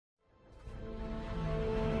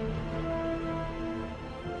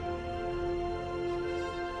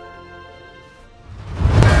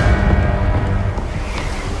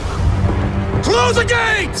Close the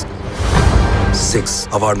gates! 6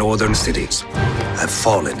 of our northern cities have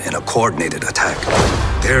fallen in a coordinated attack.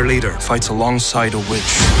 Their leader fights alongside a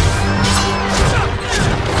witch.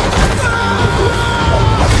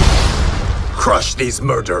 Crush these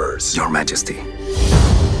murderers, Your Majesty.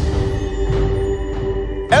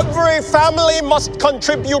 Every family must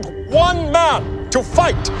contribute 1 man to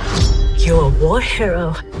fight. You're a war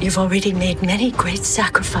hero. You've already made many great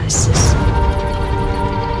sacrifices.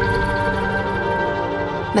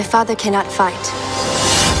 My father cannot fight,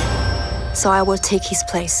 so I will take his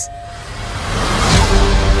place.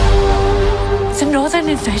 The northern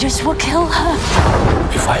invaders will kill her.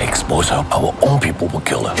 If I expose her, our own people will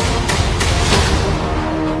kill her.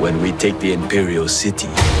 When we take the Imperial City,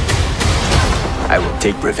 I will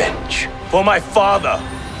take revenge for my father.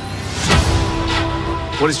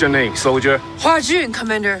 What is your name, soldier? Hua Jun,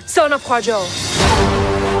 Commander, son of Hua Zhou.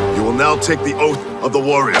 You will now take the oath of the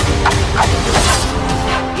warrior.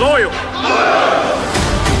 Loyal.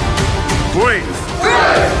 Brave.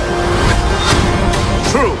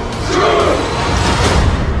 True.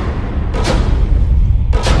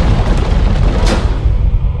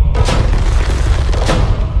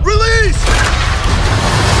 Release!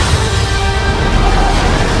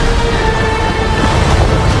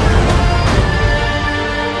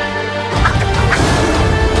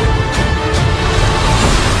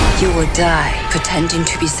 You will die pretending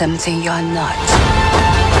to be something you're not.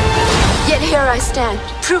 Yet here I stand,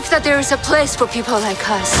 proof that there is a place for people like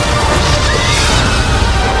us.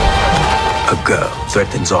 A girl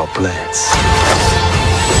threatens our plans.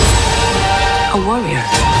 A warrior.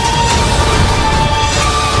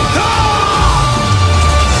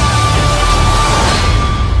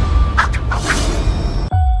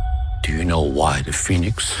 Do you know why the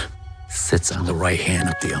Phoenix sits on the right hand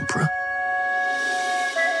of the Emperor?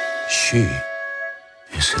 She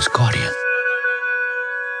is his guardian,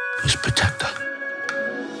 his protector.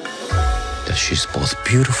 That she's both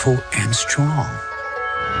beautiful and strong.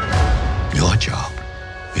 Your job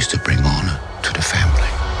is to bring honor to the family.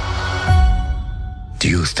 Do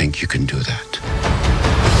you think you can do that?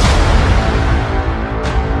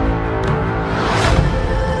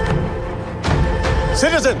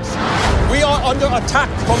 Citizens, we are under attack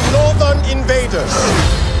from northern invaders.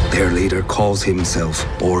 Their leader calls himself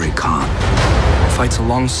Ori Khan. Fights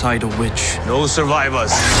alongside a witch. No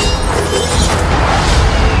survivors.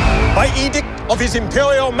 By edict of His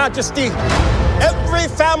Imperial Majesty, every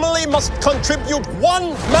family must contribute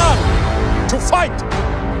 1 man to fight.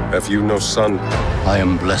 Have you no son? I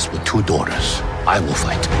am blessed with 2 daughters. I will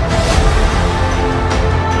fight.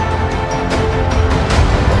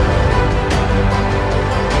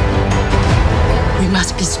 We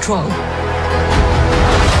must be strong.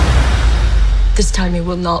 This time it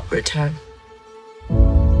will not return.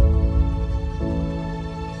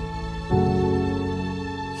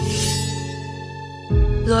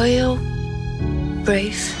 Loyal,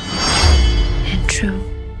 brave, and true.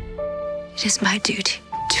 It is my duty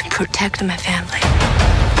to protect my family.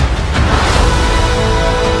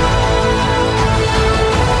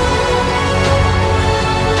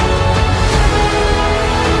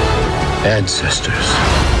 Ancestors,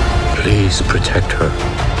 please protect her.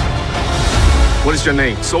 What is your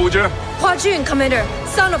name, soldier? Hua Jun, Commander,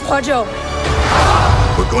 son of Hua Zhou.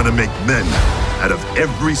 We're going to make men out of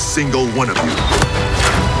every single one of you.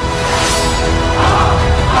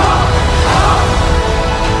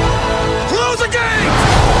 Close the gate!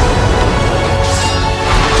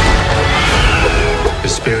 Your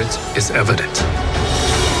spirit is evident,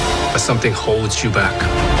 but something holds you back.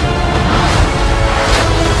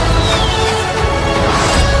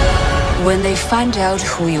 When they find out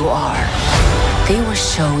who you are, they will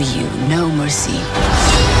show you no mercy.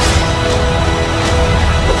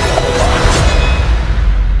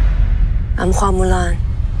 I'm Hua Mulan.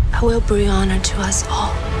 I will bring honor to us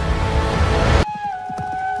all.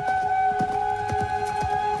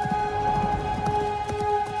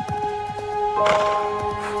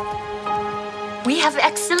 We have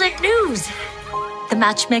excellent news. The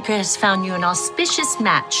matchmaker has found you an auspicious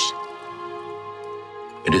match.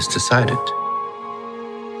 It is decided.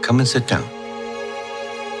 Come and sit down.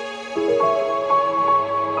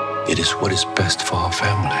 It is what is best for our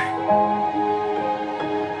family.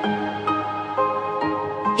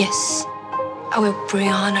 Yes, I will bring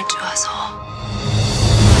honor to us all.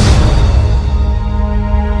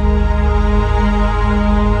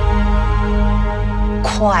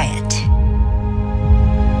 Quiet.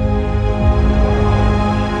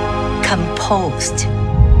 Composed.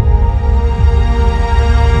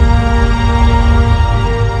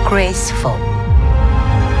 Graceful.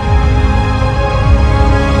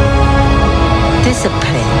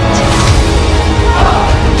 disciplined.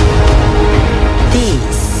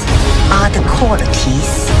 These are the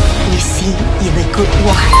qualities we see in a good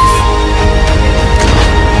wife.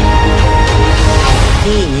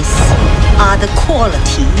 These are the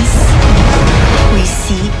qualities we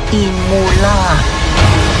see in Mulan.